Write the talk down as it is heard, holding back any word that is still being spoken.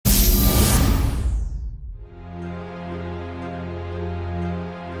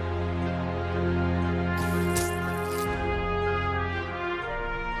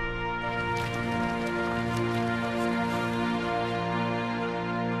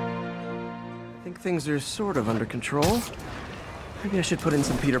think things are sort of under control. Maybe I should put in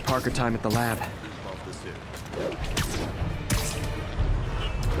some Peter Parker time at the lab.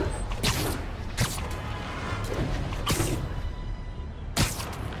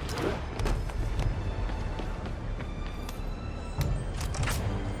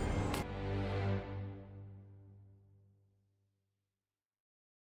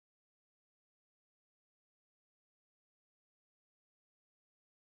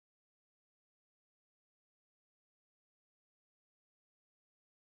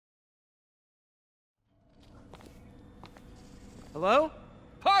 Hello?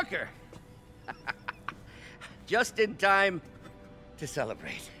 Parker! Just in time to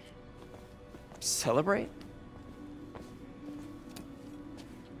celebrate. Celebrate?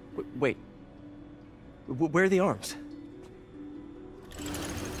 Wait. Where are the arms?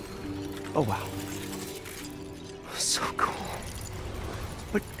 Oh, wow. So cool.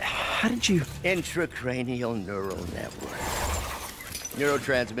 But how did you... Intracranial neural network.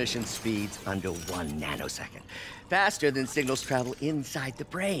 Neurotransmission speeds under 1 nanosecond. Faster than signals travel inside the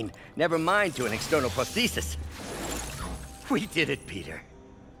brain. Never mind to an external prosthesis. We did it, Peter.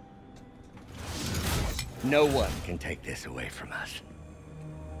 No one can take this away from us.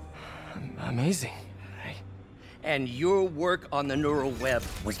 Amazing. And your work on the neural web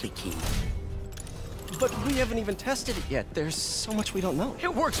was the key. But we haven't even tested it yet. There's so much we don't know.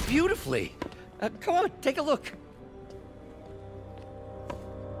 It works beautifully. Come on, take a look.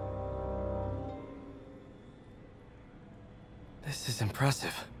 This is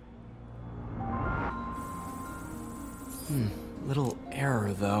impressive. Little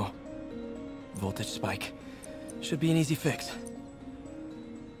error, though. Voltage spike. Should be an easy fix.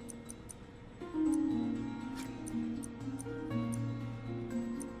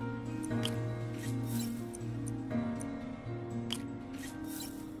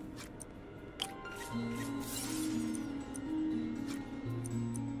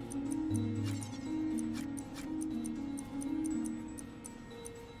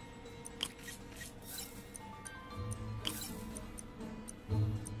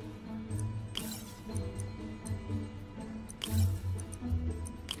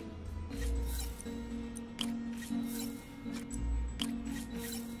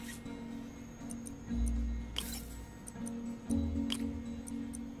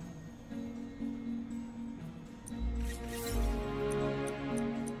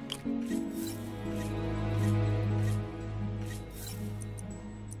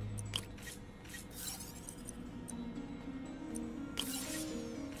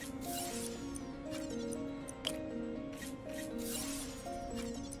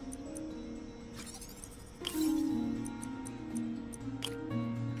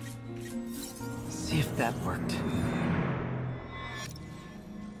 See if that worked.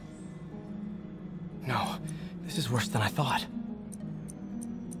 No, this is worse than I thought.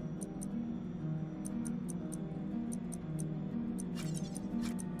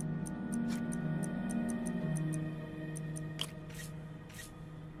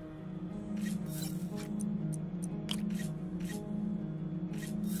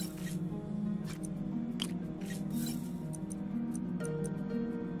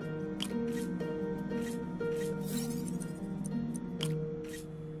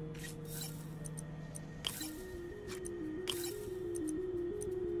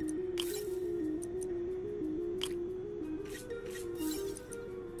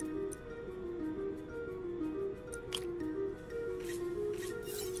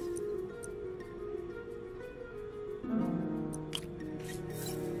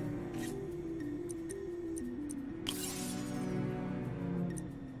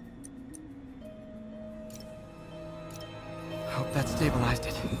 Hope that stabilized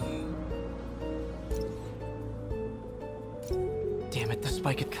it. Damn it, the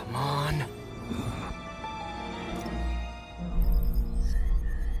spike had come on.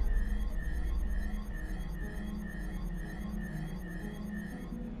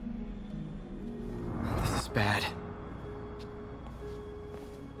 This is bad.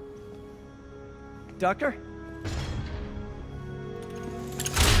 Doctor?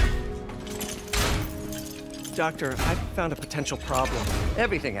 Doctor, I found a potential problem.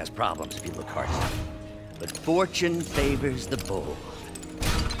 Everything has problems if you look hard enough. But fortune favors the bold.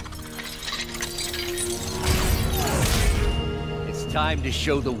 It's time to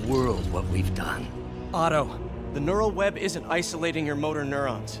show the world what we've done. Otto, the neural web isn't isolating your motor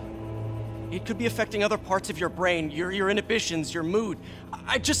neurons. It could be affecting other parts of your brain, your inhibitions, your mood.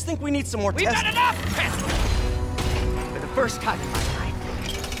 I just think we need some more We've testing. got enough testing! For the first time in my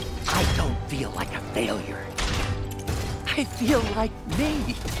life, I don't feel like a failure. I feel like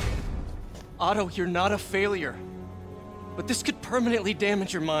me. Otto, you're not a failure. But this could permanently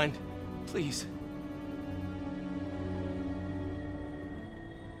damage your mind. Please.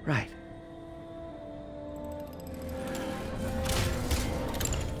 Right.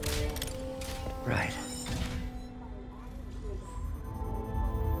 Right.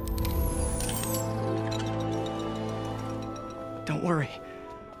 Don't worry.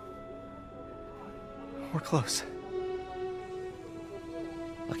 We're close.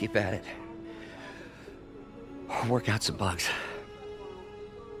 I'll keep at it. I'll work out some bugs.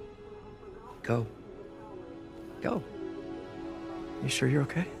 Go. Go. You sure you're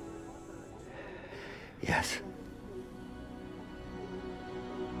okay? Yes.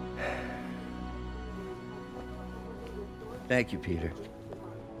 Thank you, Peter.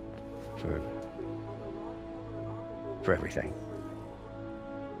 For everything.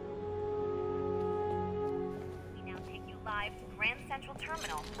 We now take you live to Grand Central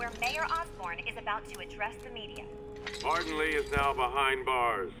Terminal, where Mayor Osborn is about to address the media. Martin Lee is now behind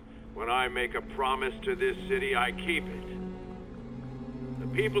bars. When I make a promise to this city, I keep it. The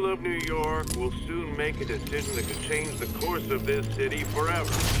people of New York will soon make a decision that could change the course of this city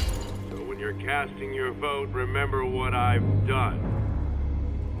forever. So when you're casting your vote, remember what I've done.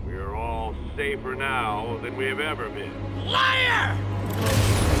 We are all safer now than we have ever been. Liar!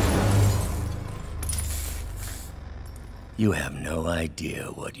 You have no idea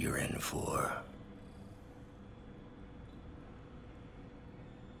what you're in for.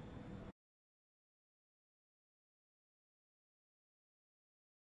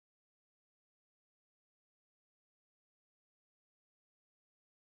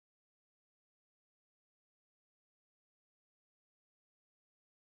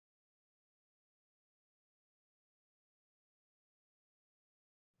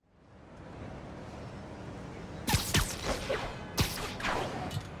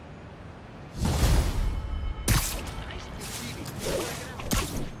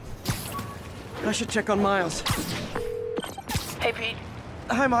 I should check on Miles. Hey, Pete.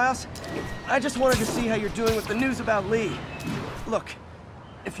 Hi, Miles. I just wanted to see how you're doing with the news about Lee. Look,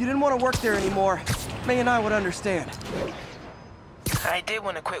 if you didn't want to work there anymore, May and I would understand. I did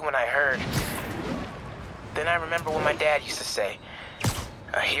want to quit when I heard. Then I remember what my dad used to say.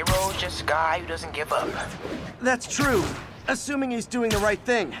 A hero is just a guy who doesn't give up. That's true, assuming he's doing the right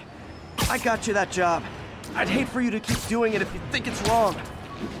thing. I got you that job. I'd hate for you to keep doing it if you think it's wrong.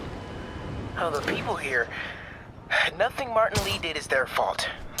 Oh, the people here. Nothing Martin Lee did is their fault.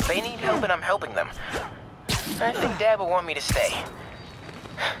 They need help and I'm helping them. I think Dad would want me to stay.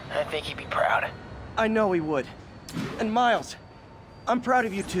 I think he'd be proud. I know he would. And Miles, I'm proud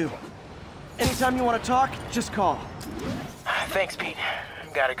of you too. Anytime you want to talk, just call. Thanks, Pete.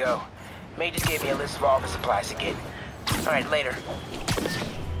 Gotta go. May just gave me a list of all the supplies to get. All right, later.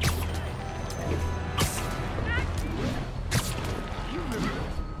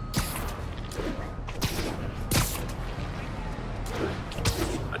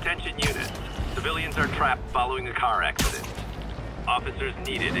 Attention units. Civilians are trapped following a car accident. Officers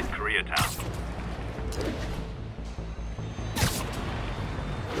needed in Koreatown.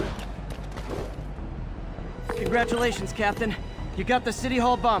 Congratulations, Captain. You got the City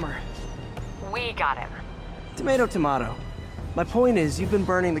Hall bomber. We got him. Tomato, tomato. My point is, you've been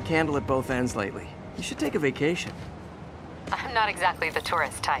burning the candle at both ends lately. You should take a vacation. I'm not exactly the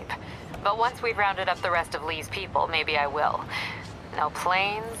tourist type, but once we've rounded up the rest of Lee's people, maybe I will. No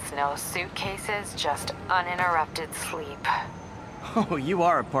planes, no suitcases, just uninterrupted sleep. Oh, you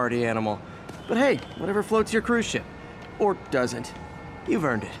are a party animal. But hey, whatever floats your cruise ship. Or doesn't. You've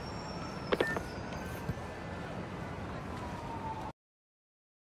earned it.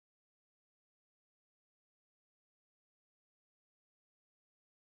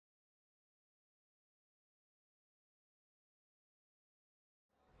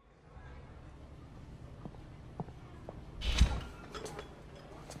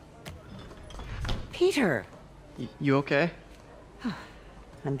 Peter! You okay?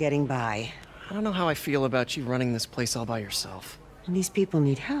 I'm getting by. I don't know how I feel about you running this place all by yourself. And these people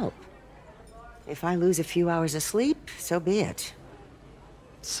need help. If I lose a few hours of sleep, so be it.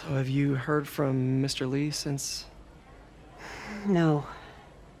 So have you heard from Mr. Lee since... No.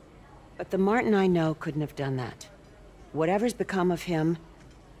 But the Martin I know couldn't have done that. Whatever's become of him,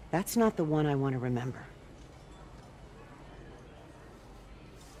 that's not the one I want to remember.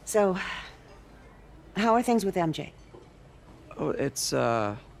 So, how are things with MJ? Oh, it's,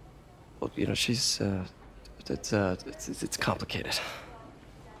 well, you know, she's, it's complicated.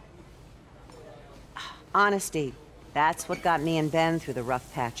 Honesty. That's what got me and Ben through the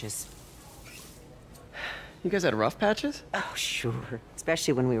rough patches. You guys had rough patches? Oh, sure.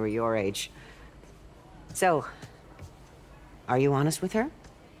 Especially when we were your age. So, are you honest with her?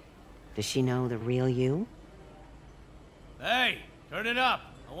 Does she know the real you? Hey, turn it up.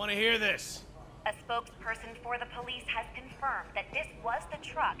 I want to hear this. A spokesperson for the police has confirmed that this was the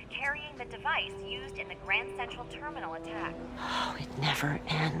truck carrying the device used in the Grand Central Terminal attack. Oh, it never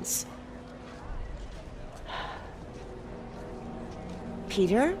ends.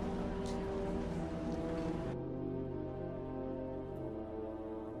 Peter?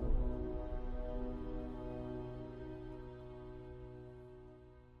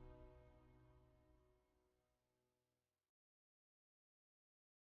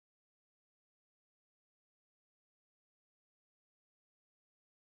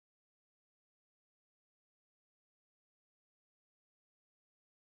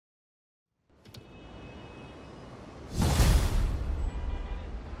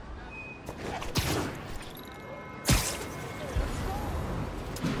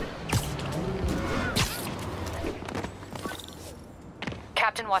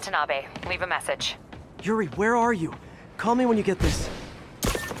 Captain Watanabe, leave a message. Yuri, where are you? Call me when you get this.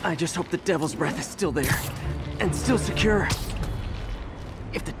 I just hope the Devil's Breath is still there. And still secure.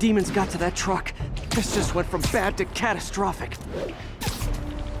 If the demons got to that truck, this just went from bad to catastrophic.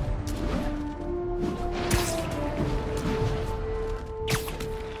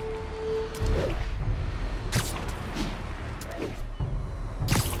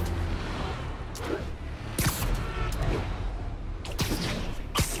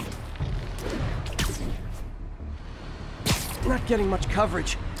 Not getting much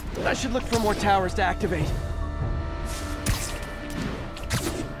coverage. I should look for more towers to activate.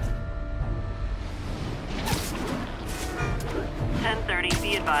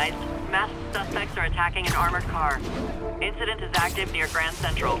 Be advised, masked suspects are attacking an armored car. Incident is active near Grand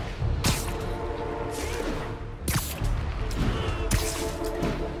Central.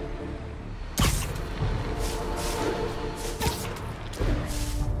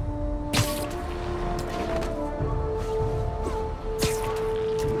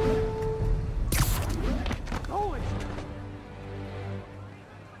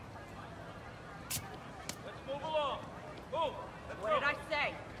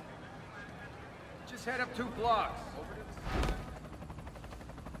 Just head up 2 blocks.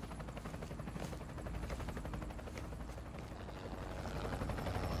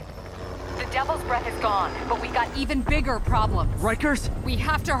 The Devil's Breath is gone, but we got even bigger problems. Rikers? We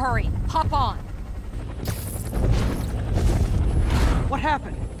have to hurry. Hop on. What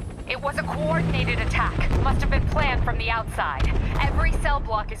happened? It was a coordinated attack. Must have been planned from the outside. Every cell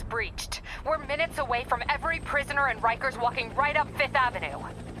block is breached. We're minutes away from every prisoner and Rikers walking right up 5th Avenue.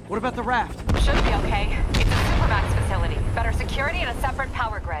 What about the raft? Should be okay. It's a Supermax facility. Better security and a separate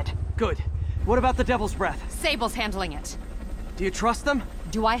power grid. Good. What about the Devil's Breath? Sable's handling it. Do you trust them?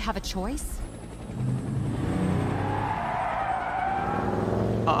 Do I have a choice?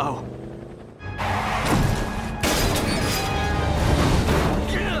 Uh-oh.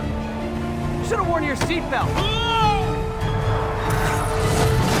 Should have worn your seatbelt.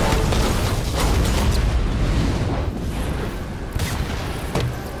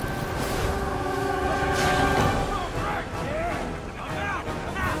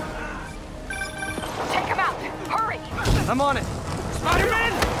 I'm on it.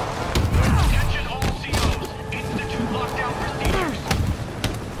 Spiderman! Attention all COs. Institute lockdown procedures.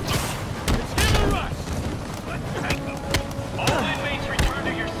 It's him or us. Let's take them. All inmates return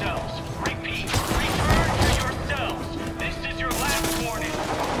to your cells. Repeat, return to your cells. This is your last warning.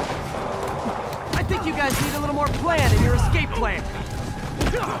 I think you guys need a little more plan in your escape plan.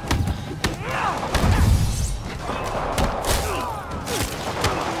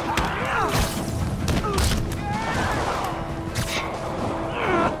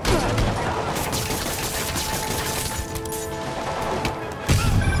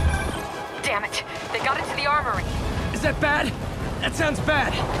 Is that bad? That sounds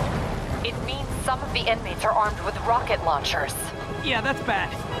bad. It means some of the inmates are armed with rocket launchers. Yeah, that's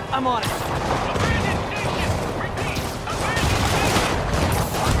bad. I'm on it. Abandoned station! Repeat! Abandoned station!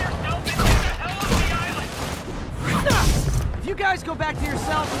 Arm yourself and get the hell off the island! If you guys go back to your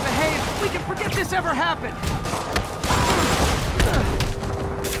cells and behave, we can forget this ever happened.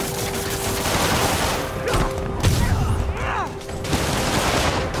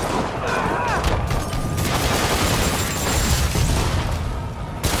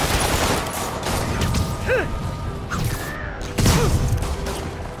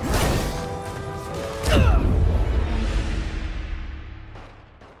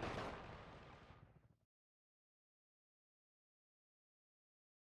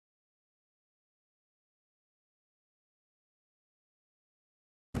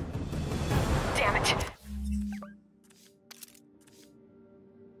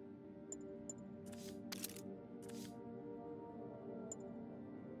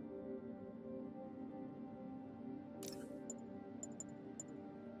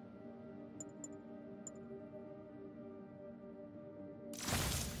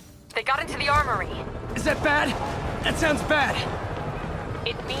 They got into the armory. Is that bad? That sounds bad.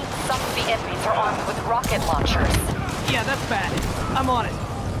 It means some of the inmates are armed with rocket launchers. Yeah, that's bad. I'm on it.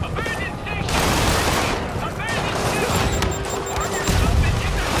 Abandoned station! Abandoned station! Arm yourself and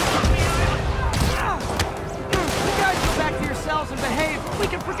get the island! You guys go back to yourselves and behave. We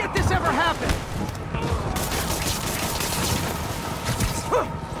can forget this ever happened.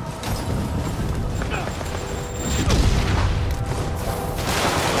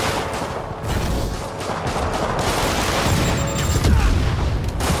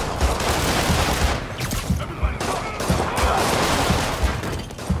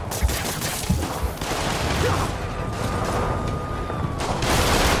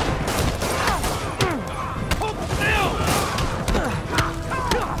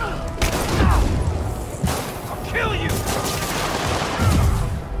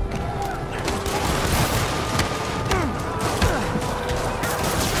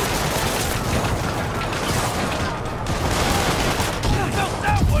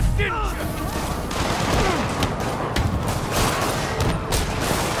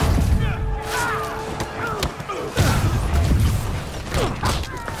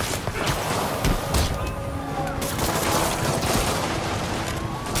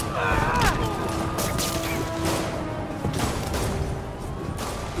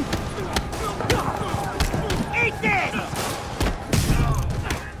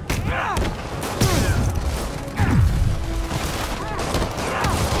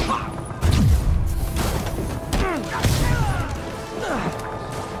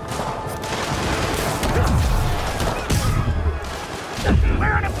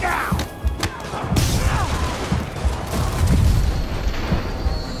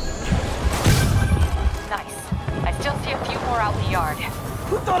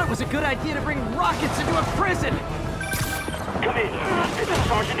 Who thought it was a good idea to bring rockets into a prison? Come in. This is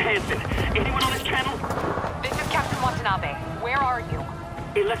Sergeant Hansen. Anyone on this channel? This is Captain Watanabe. Where are you?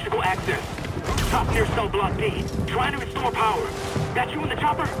 Electrical access. Top near cell block B. Trying to restore power. That you in the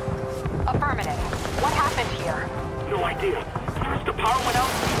chopper? Affirmative. What happened here? No idea. First the power went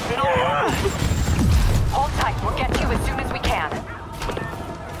out, then all... Hold tight. We'll get to you as soon as we can.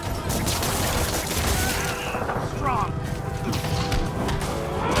 Strong.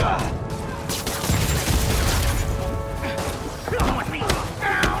 Come with me.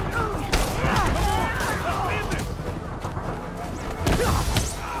 Down.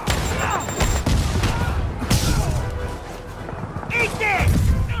 Eat this!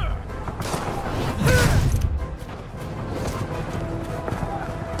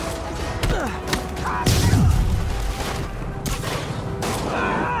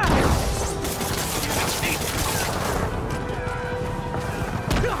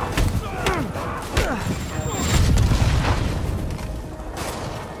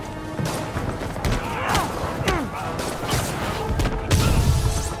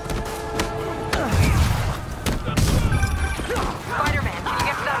 Spiderman, can you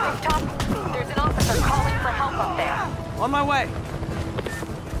get to that rooftop? There's an officer calling for help up there. On my way.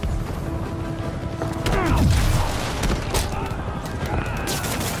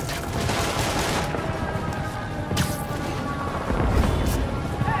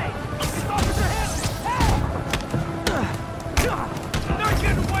 Not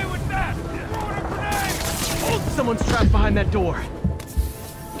getting away with that! Throwing a grenade! Someone's trapped behind that door.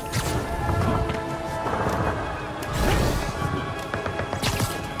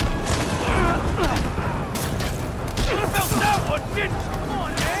 You felt that one, didn't you? Come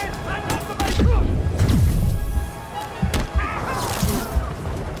on, man! I'm not the right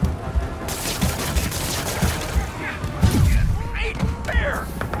Ain't fair!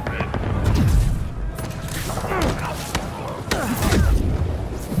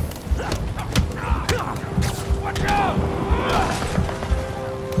 Watch out!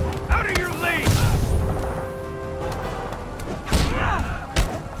 Out of your lane!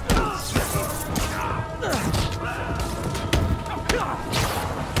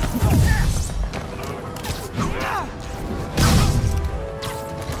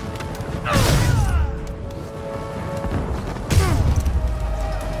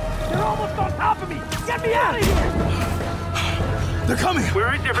 You're almost on top of me! Get me out of here! They're coming!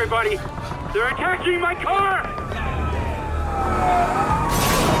 Where is everybody? They're attacking my car!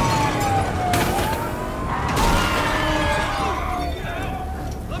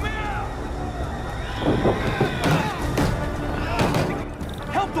 Let me out!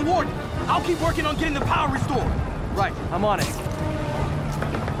 Help the warden! I'll keep working on getting the power restored. Right, I'm on it.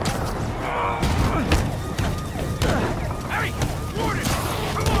 Hey! Warden!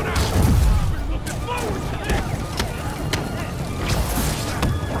 Come on out! We're looking forward to this!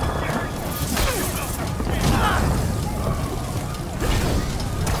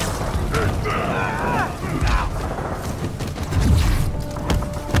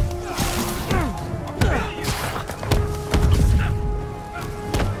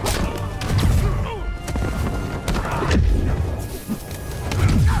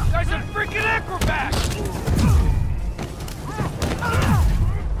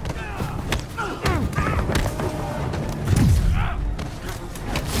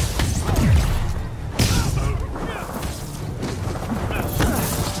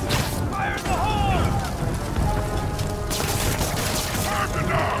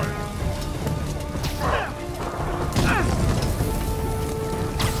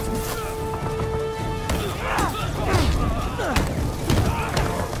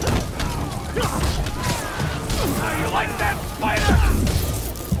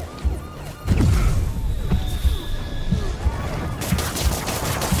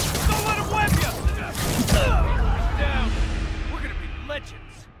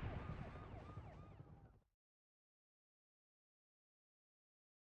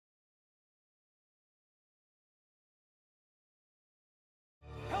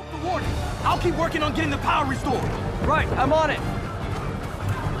 keep working on getting the power restored. Right, I'm on it.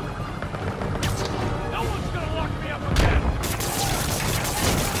 No one's gonna lock me up again!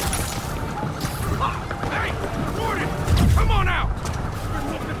 Hey! Gordon! Come on out! We're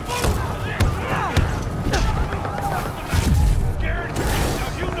looking forward to this! Scared? Now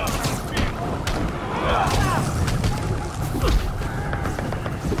you know how to feel!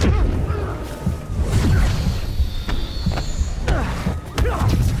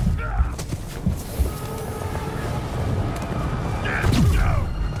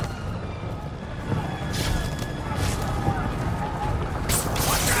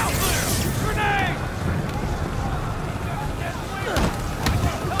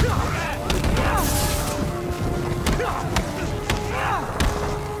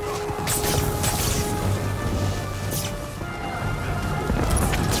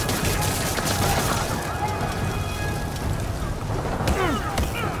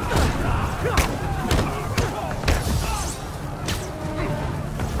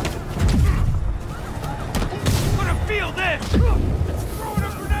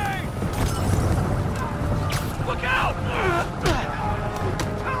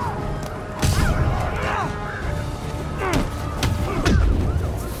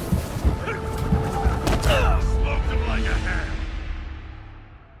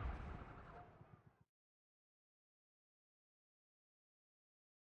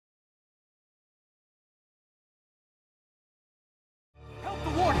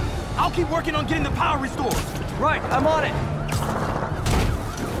 I'll keep working on getting the power restored. Right, I'm on it.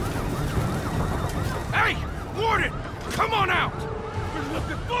 Hey! Warden! Come on out! Been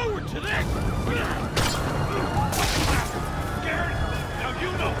looking forward to this! Scared? Now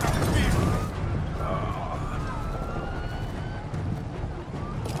you know how to feel!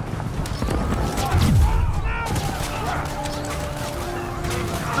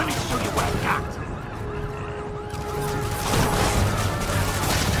 Let me show you what I got!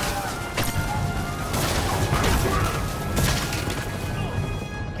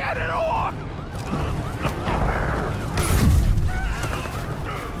 Get it off!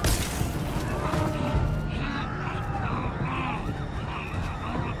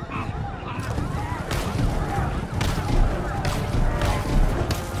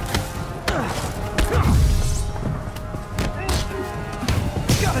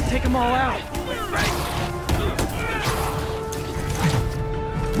 Gotta take them all out.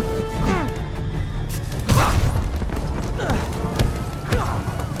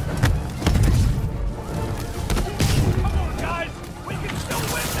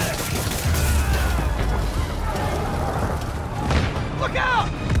 Look out!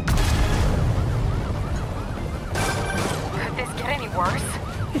 Could this get any worse?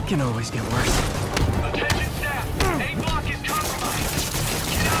 It can always get worse. Attention staff! A block is compromised!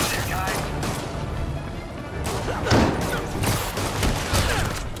 Get out of there, guys!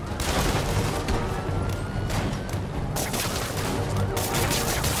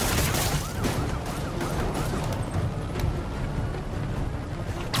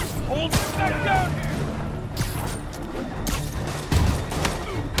 Hold back down here!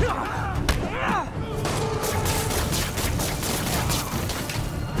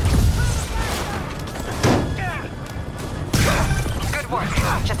 Good work.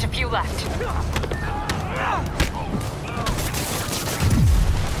 Just a few left.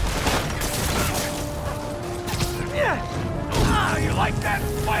 Ah, you like that,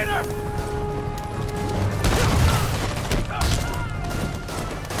 Spider?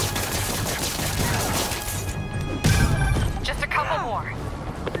 Just a couple more.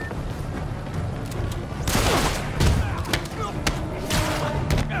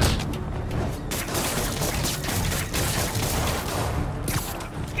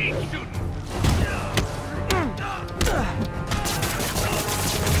 Keep shooting!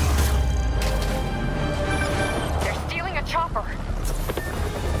 They're stealing a chopper.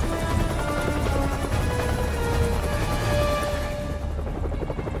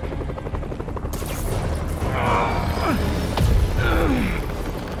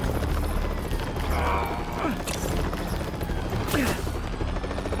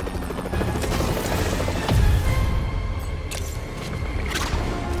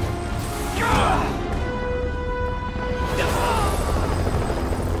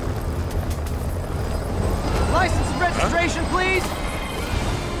 License and registration, please.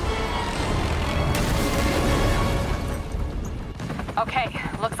 Okay,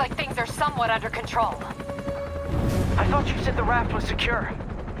 looks like things are somewhat under control. I thought you said the raft was secure.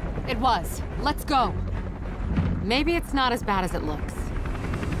 It was. Let's go. Maybe it's not as bad as it looks.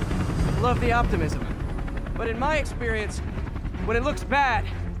 Love the optimism. But in my experience, when it looks bad,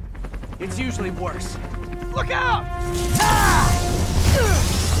 It's usually worse. Look out! Ah!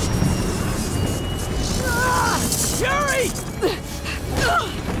 Yuri!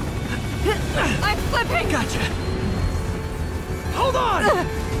 I'm slipping! Gotcha. Hold on!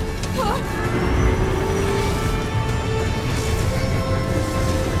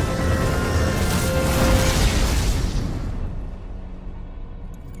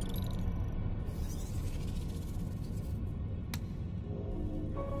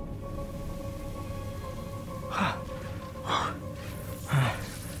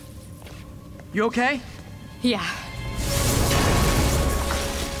 You okay? Yeah.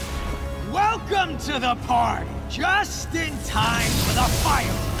 Welcome to the party! Just in time for the fire!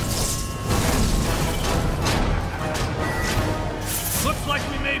 Looks like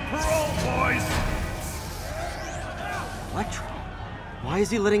we made parole, boys! Electro? Why is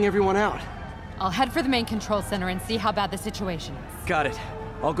he letting everyone out? I'll head for the main control center and see how bad the situation is. Got it.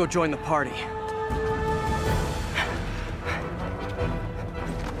 I'll go join the party.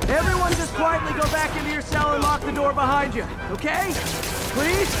 Everyone just quietly go back into your cell and lock the door behind you, okay?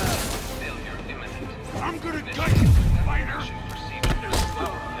 Please? I'm gonna gut you, Spider!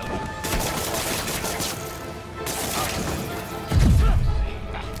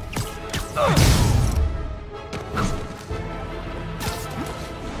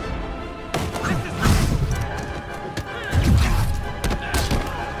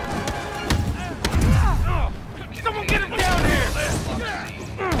 Someone get him down here!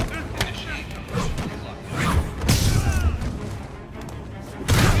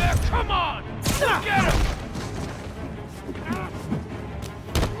 Yeah, come on! Get him!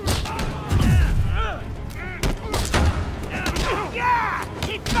 Yeah!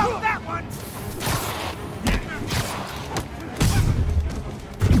 He felt that one!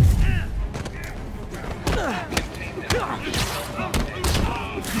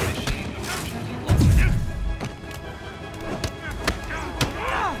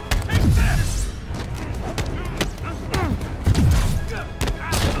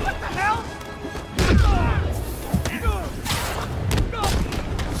 What the hell?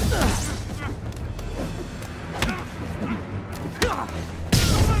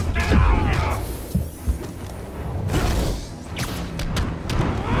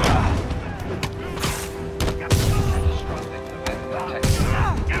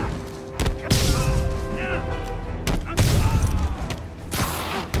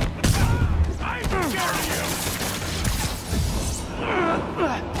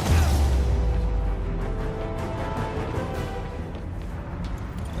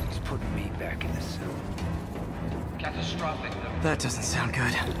 He's putting me back in the cell. Catastrophic. That doesn't sound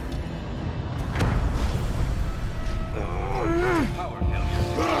good. Power failure.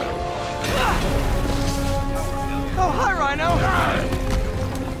 Oh, hi, Rhino!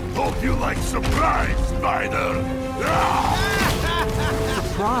 Hope you like surprise, Spider!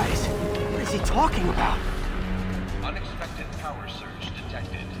 Surprise? What is he talking about? Unexpected power surge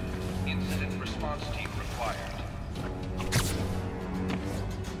detected. Incident response team required.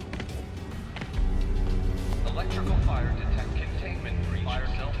 Electrical fire detect containment breach. Fire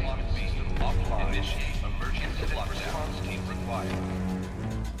self-lock system offline. Initiate emergency response team required.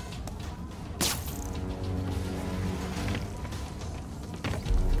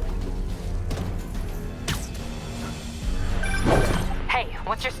 Hey,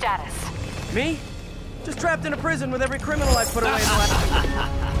 what's your status? Me? Just trapped in a prison with every criminal I've put away in the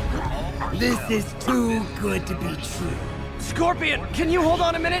last... This is too good to be true. Scorpion, can you hold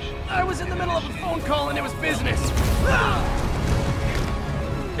on a minute? I was in the middle of a phone call and it was business.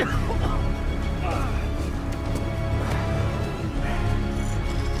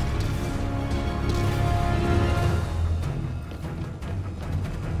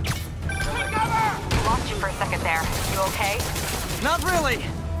 Lost you for a second there. You okay? Not really.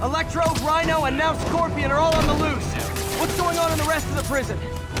 Electro, Rhino, and now Scorpion are all on the loose. What's going on in the rest of the prison?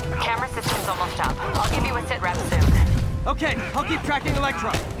 Camera system's almost up. I'll give you a sit rep soon. Okay, I'll keep tracking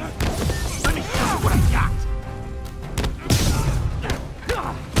Electro. Let me show you what I got!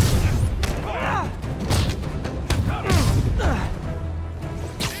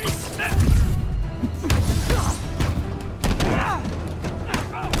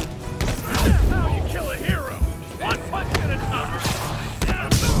 You kill a hero! One punch at a time!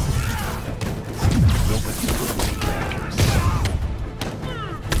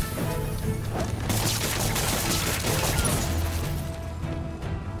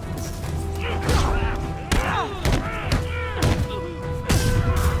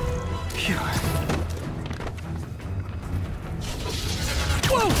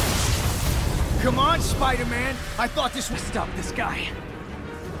 Come on, Spider-Man! I thought this was... Stop this guy.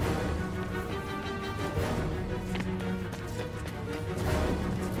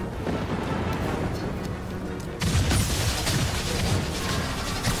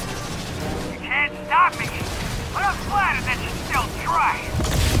 stopping it. But I'm flattered that you still try.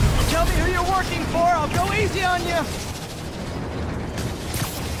 Tell me who you're working for, I'll go easy on you!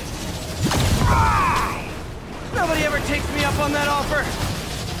 Right. Nobody ever takes me up on that offer!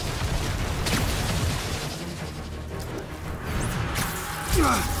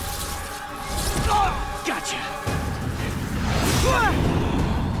 Gotcha!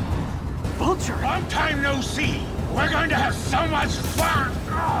 Vulture! Long time no see. We're going to have so much fun.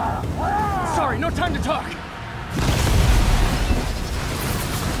 Sorry, no time to talk!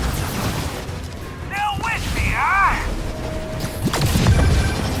 Still with me, huh?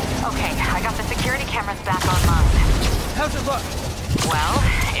 Okay, I got the security cameras back online. How's it look? Well,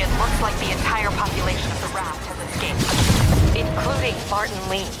 it looks like the entire population of the raft has escaped, including Martin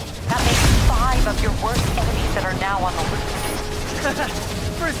Lee. That makes 5 of your worst enemies that are now on the loose.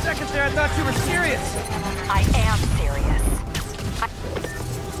 For a second there, I thought you were serious. I am serious.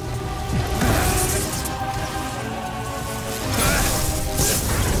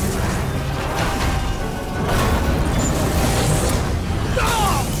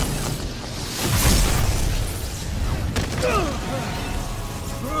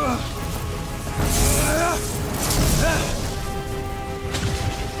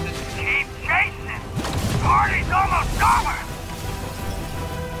 Keep chasing. Party's almost over.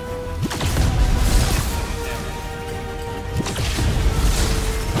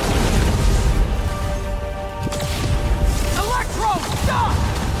 Electro, stop!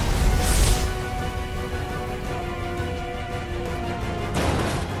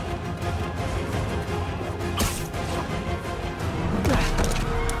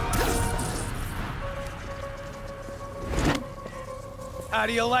 How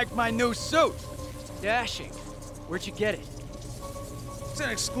do you like my new suit? Dashing. Where'd you get it? It's an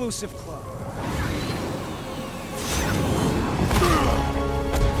exclusive club.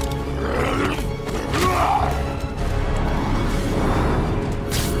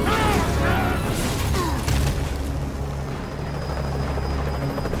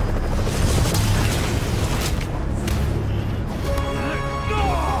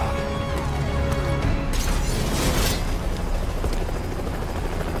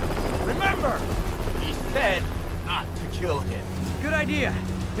 Remember, he said not to kill him. Good idea.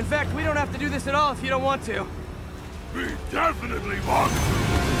 In fact, we don't have to do this at all if you don't want to. We definitely want to.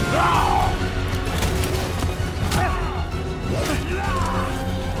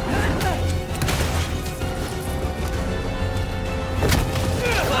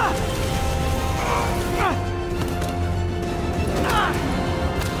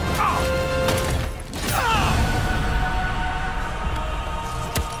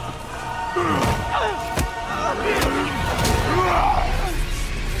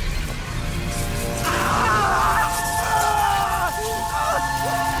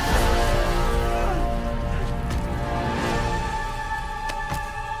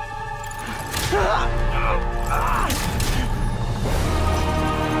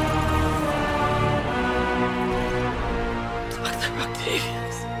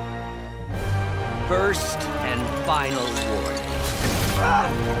 First and final warning.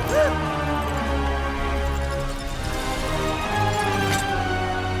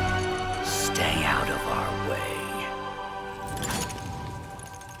 Stay out of our way.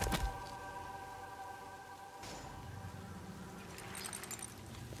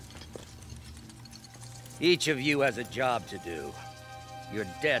 Each of you has a job to do. Your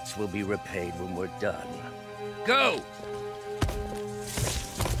debts will be repaid when we're done. Go!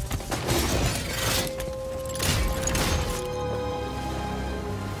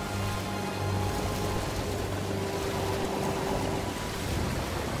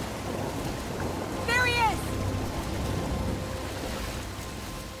 There he is!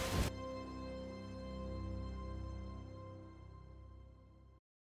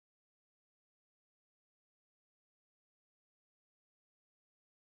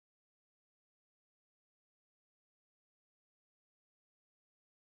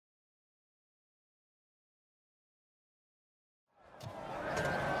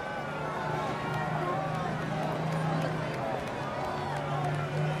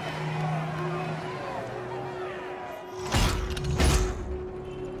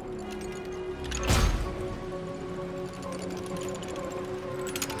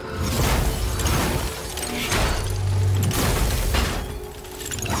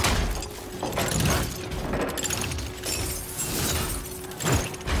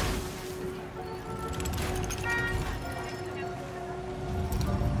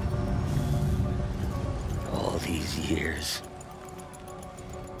 Years.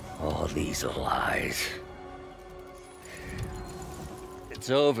 All these lies. It's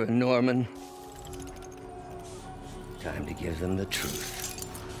over, Norman. Time to give them the truth.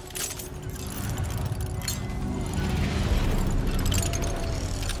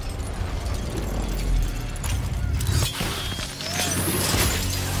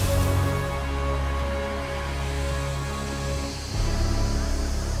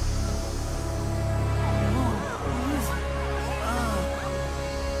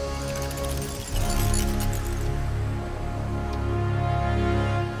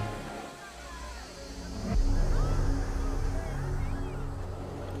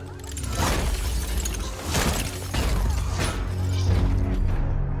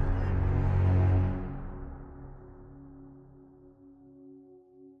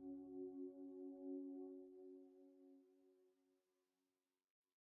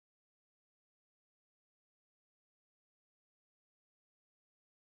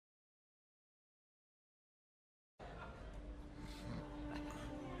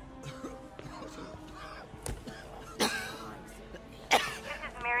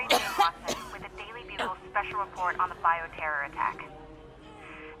 Special report on the bioterror attack.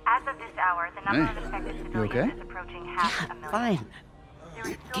 As of this hour, the number of affected civilians is approaching half a million. Fine. There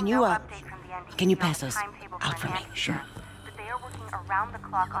is still Can no you, update from the NDC can you on pass the those timetable out for for me? an Sure. antidote, but they are working around the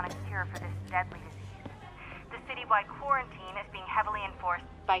clock on a cure for this deadly disease. The citywide quarantine is being heavily enforced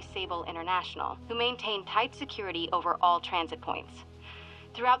by Sable International, who maintain tight security over all transit points.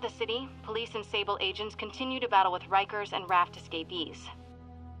 Throughout the city, police and Sable agents continue to battle with Rikers and Raft escapees.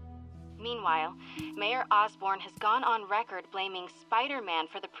 Meanwhile, Mayor Osborn has gone on record blaming Spiderman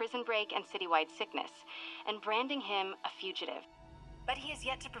for the prison break and citywide sickness, and branding him a fugitive. But he has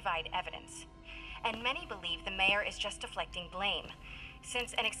yet to provide evidence. And many believe the mayor is just deflecting blame,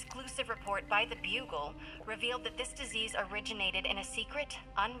 since an exclusive report by the Bugle revealed that this disease originated in a secret,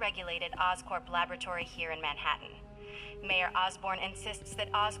 unregulated Oscorp laboratory here in Manhattan. Mayor Osborn insists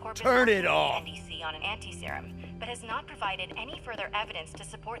that Oscorp is working with the NDC on an anti-serum, but has not provided any further evidence to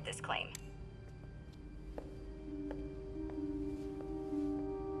support this claim.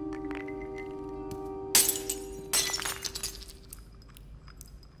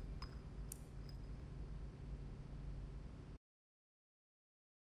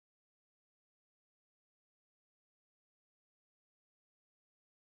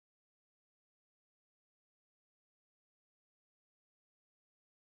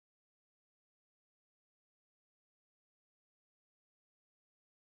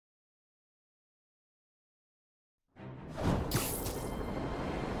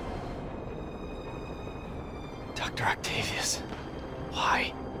 Dr. Octavius.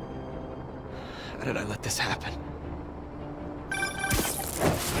 Why? How did I let this happen?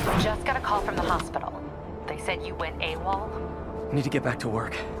 Just got a call from the hospital. They said you went AWOL. I need to get back to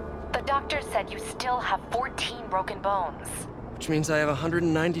work. The doctor said you still have 14 broken bones. Which means I have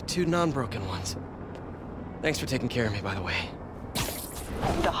 192 non-broken ones. Thanks for taking care of me, by the way.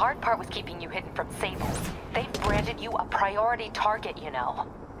 The hard part was keeping you hidden from Sables. They've branded you a priority target, you know.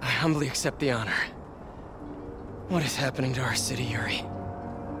 I humbly accept the honor. What is happening to our city, Yuri?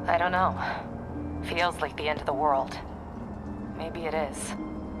 I don't know. Feels like the end of the world. Maybe it is.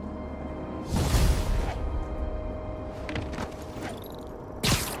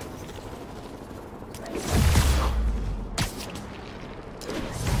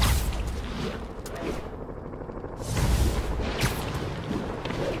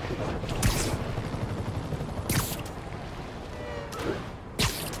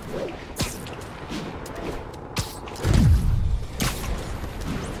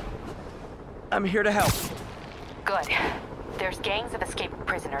 I'm here to help. Good. There's gangs of escaped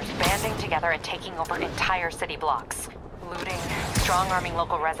prisoners banding together and taking over entire city blocks. Looting, strong-arming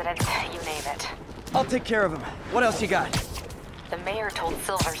local residents, you name it. I'll take care of him. What else you got? The mayor told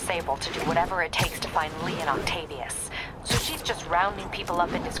Silver Sable to do whatever it takes to find Lee and Octavius. So she's just rounding people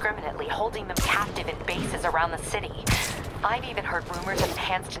up indiscriminately, holding them captive in bases around the city. I've even heard rumors of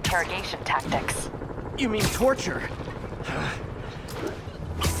enhanced interrogation tactics. You mean torture?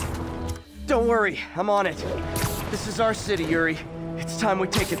 Don't worry, I'm on it. This is our city, Yuri. It's time we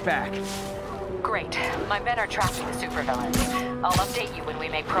take it back. Great. My men are tracking the supervillains. I'll update you when we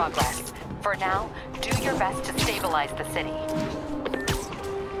make progress. For now, do your best to stabilize the city.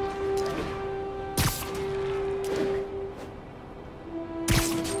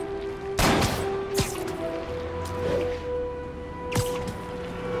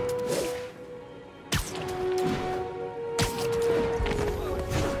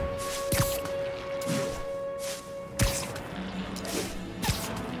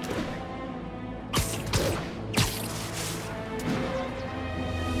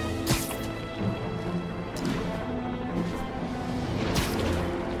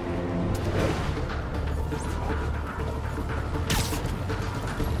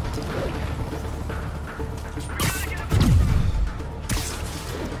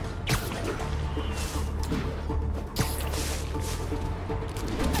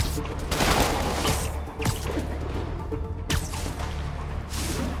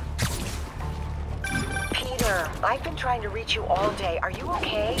 I've been trying to reach you all day. Are you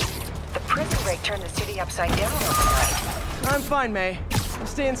okay? The prison break turned the city upside down overnight. I'm fine, May. I'm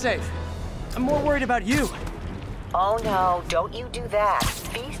staying safe. I'm more worried about you. Oh no, don't you do that.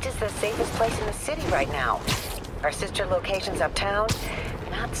 Feast is the safest place in the city right now. Our sister locations uptown,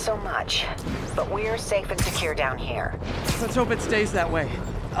 not so much. But we're safe and secure down here. Let's hope it stays that way.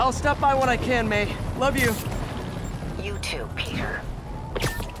 I'll stop by when I can, May. Love you. You too, Peter.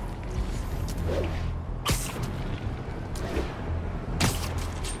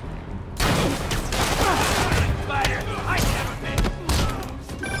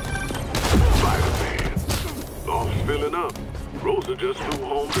 Spider-Man. All's filling up. Rosa just flew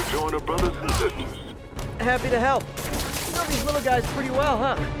home to join her brothers and sisters. Happy to help. You know these little guys pretty well,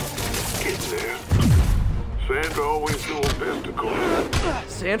 huh? Getting there. Sandra always knew her best, of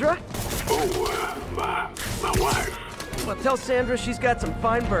course. Sandra? Oh, my wife. Well, tell Sandra she's got some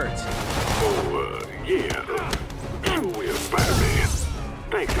fine birds. Oh, yeah. Sure will, Spider-Man.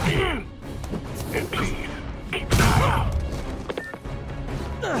 Thanks again. And please, keep an eye out.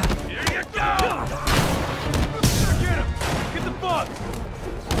 Here you go! Get him! Get the bug!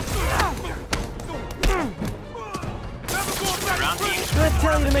 I'd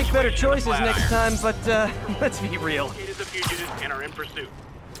tell you to make better choices next time, but let's be real. Located the fugitive and are in pursuit.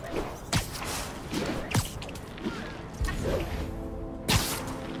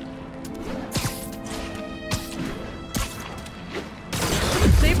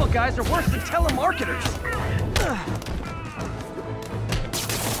 Sable guys are worse than telemarketers.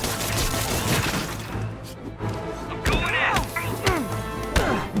 I'm going in!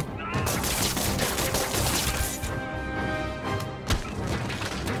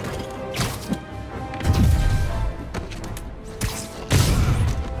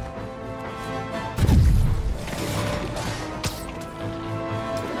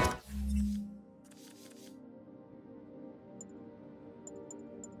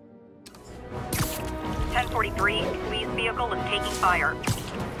 1043, police vehicle is taking fire.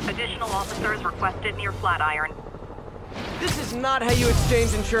 Additional officers requested near Flatiron. This is not how you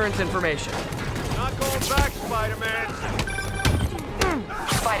exchange insurance information. Not going back, Spider-Man!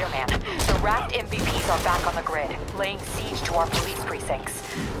 Spider-Man, the racked MVPs are back on the grid, laying siege to our police precincts.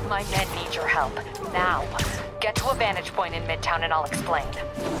 My men need your help, now. Get to a vantage point in Midtown and I'll explain.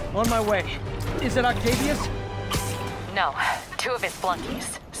 On my way. Is it Octavius? No, 2 of his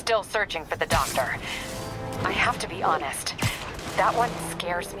flunkies. Still searching for the doctor. I have to be honest. That one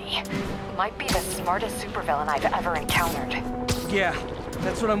scares me. Might be the smartest supervillain I've ever encountered. Yeah,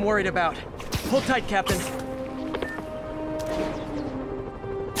 that's what I'm worried about. Hold tight, Captain.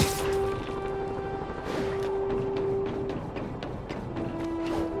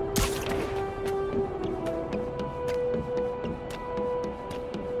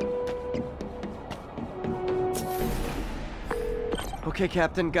 Okay,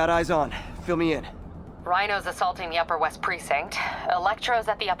 Captain, got eyes on. Fill me in. Rhino's assaulting the Upper West Precinct. Electro's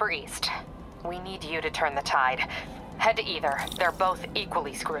at the Upper East. We need you to turn the tide. Head to either. They're both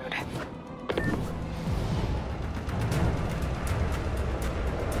equally screwed.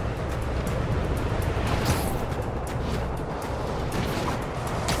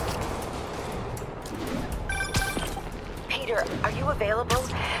 Peter, are you available?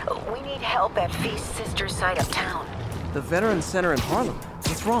 We need help at Feast's sister's site uptown. The Veterans Center in Harlem.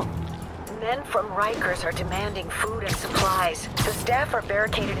 What's wrong? Men from Rikers are demanding food and supplies. The staff are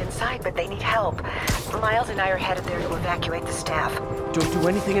barricaded inside, but they need help. Miles and I are headed there to evacuate the staff. Don't do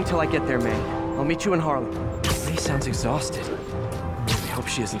anything until I get there, May. I'll meet you in Harlem. May sounds exhausted. I really hope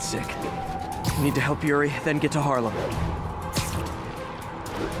she isn't sick. We need to help Yuri, then get to Harlem.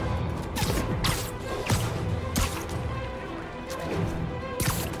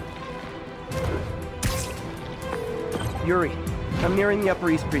 Yuri, I'm nearing the Upper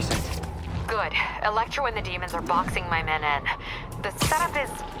East Precinct. Good. Electro and the demons are boxing my men in. The setup is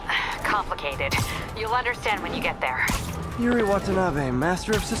complicated. You'll understand when you get there. Yuri Watanabe,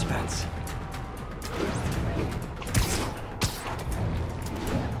 master of suspense.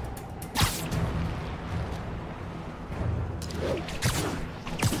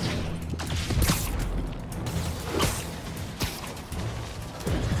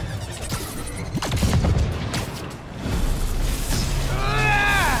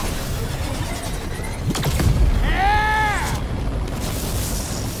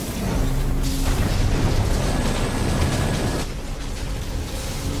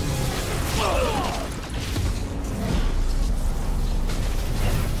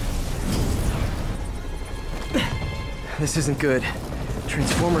 This isn't good.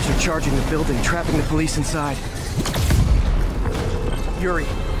 Transformers are charging the building, trapping the police inside. Yuri,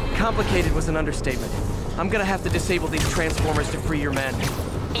 complicated was an understatement. I'm gonna have to disable these transformers to free your men.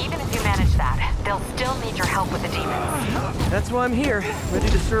 Even if you manage that, they'll still need your help with the demons. That's why I'm here, ready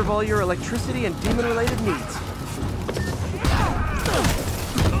to serve all your electricity and demon-related needs.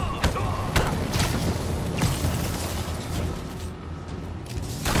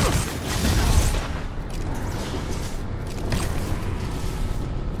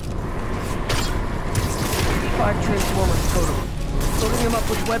 Five transformers total. Loading them up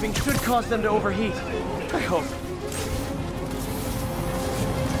with webbing should cause them to overheat. I hope.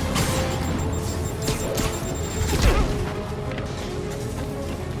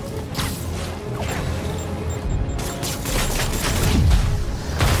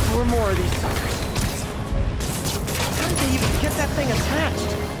 Four more of these suckers. How did they even get that thing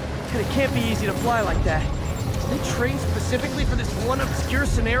attached? And it can't be easy to fly like that. They trained specifically for this one obscure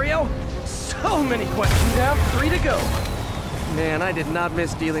scenario? So many questions now, 3 to go. Man, I did not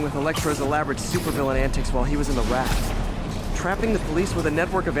miss dealing with Electro's elaborate supervillain antics while he was in the raft. Trapping the police with a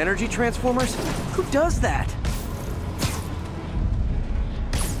network of energy transformers? Who does that?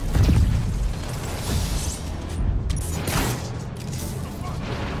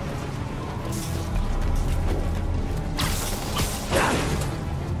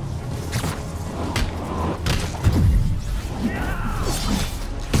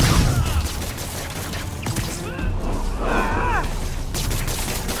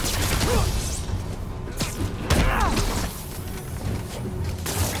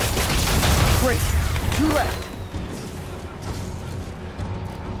 Great. 2 left.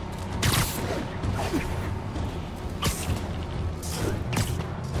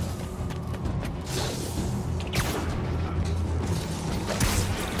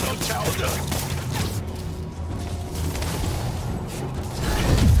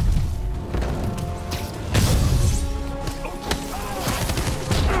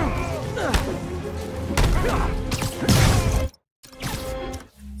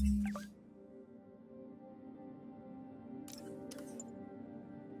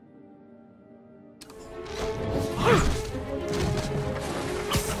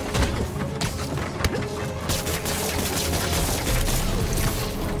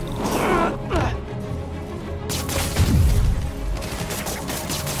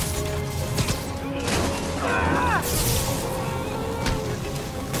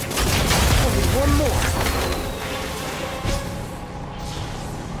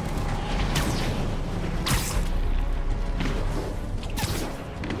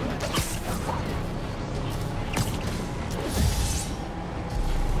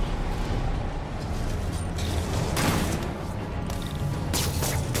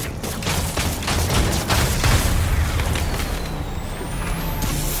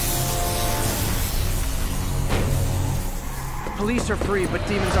 Police are free, but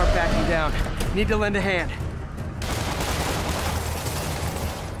demons aren't backing down. Need to lend a hand.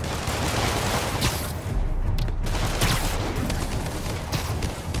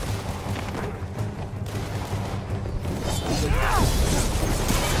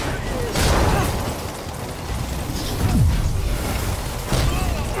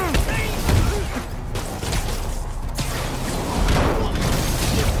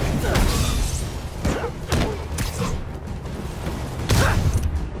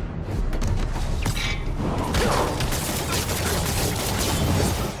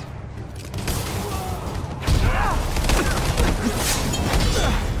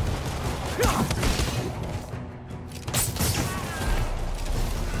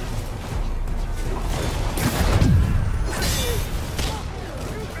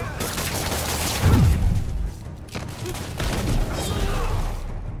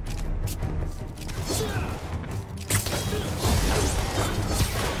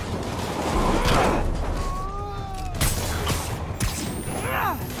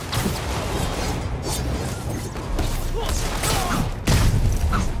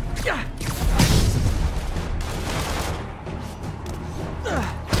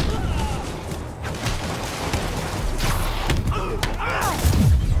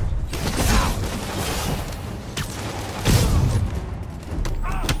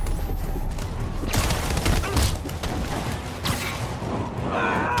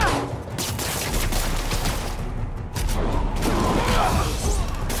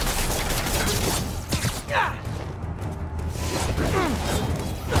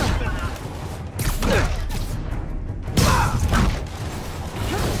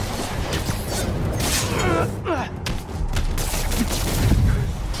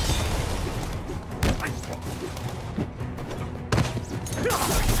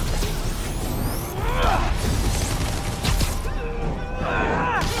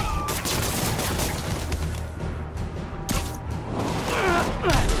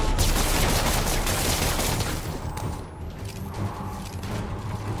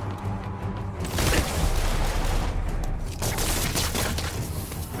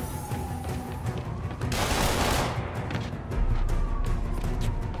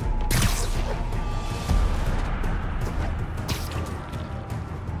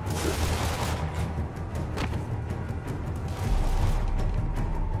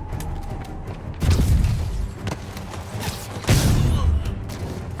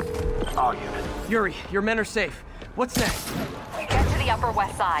 Yuri, your men are safe. What's next? Get to the Upper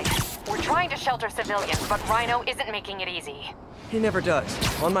West Side. We're trying to shelter civilians, but Rhino isn't making it easy. He never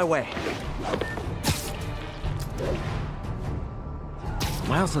does. On my way.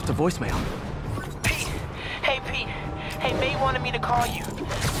 Miles left a voicemail. Pete! Hey, Pete! Hey, May wanted me to call you.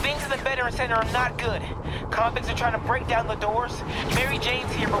 Things in the Veteran Center are not good. Convicts are trying to break down the doors. Mary Jane's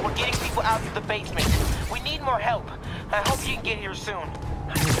here, but we're getting people out to the basement. We need more help. I hope you can get here soon.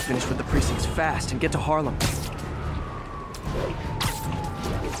 I need to finish with the precincts fast and get to Harlem.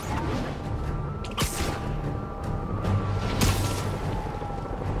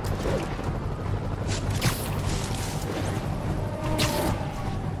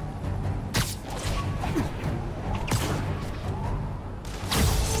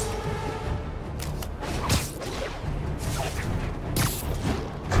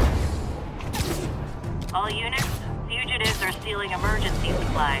 All units, fugitives are stealing emergency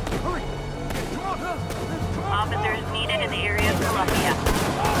supplies. Officers needed in the area of Columbia.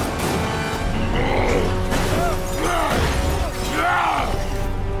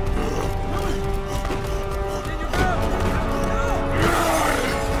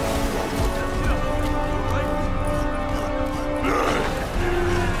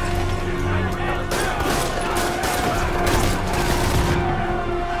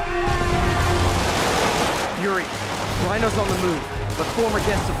 Yuri, Rhino's on the move, but former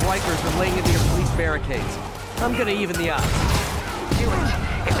guests of Rikers are laying into your police barricades. I'm gonna even the odds. Do it.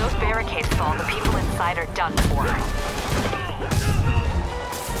 If those barricades fall, the people inside are done for.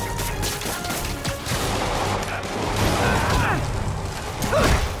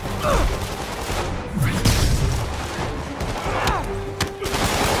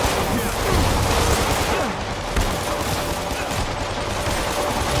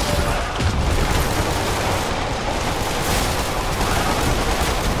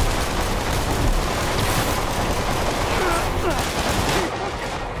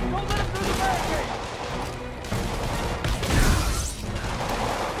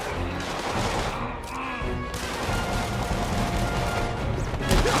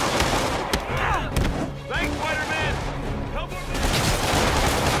 Thanks, Spiderman! Help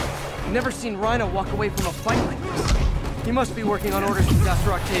him! Never seen Rhino walk away from a fight like this. He must be working on orders from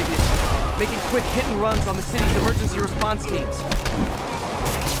Dr. Octavius, making quick hit and runs on the city's emergency response teams.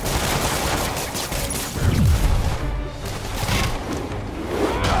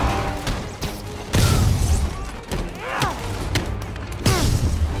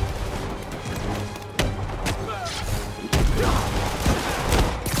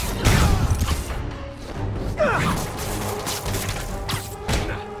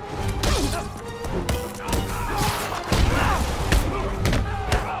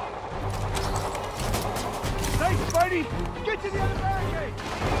 Thanks, Spidey! Get to the other barricade!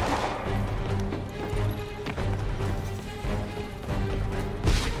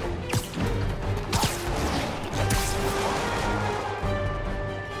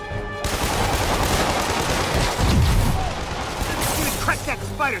 You crack that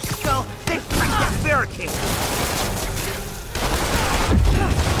spider's skull, then crack that barricade!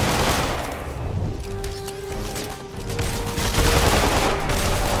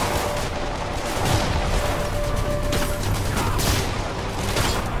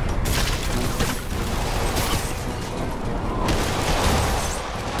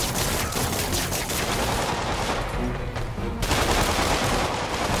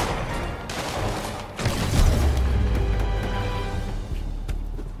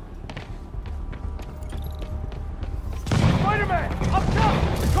 Spider-Man! Up top!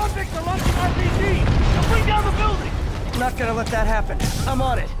 Convicts are launching RPG! They'll bring down the building! Not gonna let that happen. I'm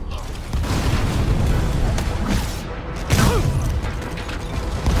on it.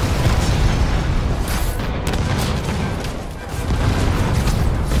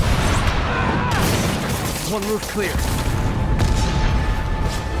 One roof clear.